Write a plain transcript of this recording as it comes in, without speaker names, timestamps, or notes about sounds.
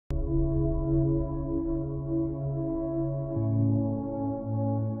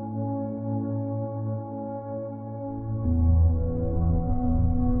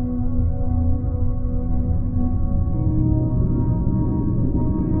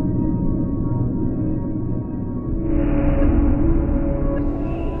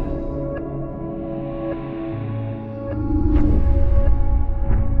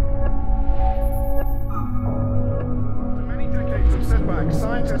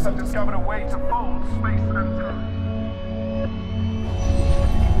scientists have discovered a way to fold space and time.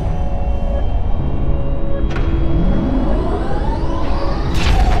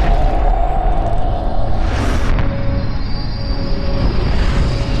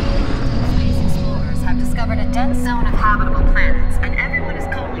 Discovered a dense zone of habitable planets, and everyone is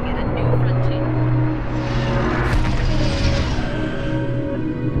calling it a new frontier.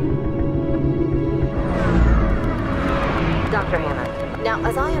 Dr. Hammond, now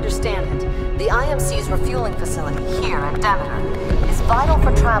as I understand it, the IMC's refueling facility here at Demeter is vital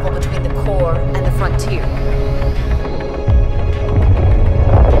for travel between the core and the frontier.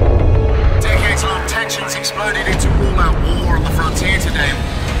 Decades-long tensions exploded into all-out war on the frontier today.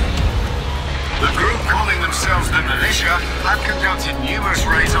 The group calling themselves the Militia have conducted numerous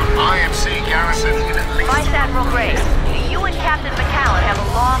raids on IMC garrison in at least... Vice Admiral Graves, you and Captain McCallan have a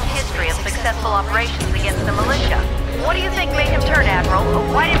long history of successful operations against the Militia. What do you think made him turn, Admiral,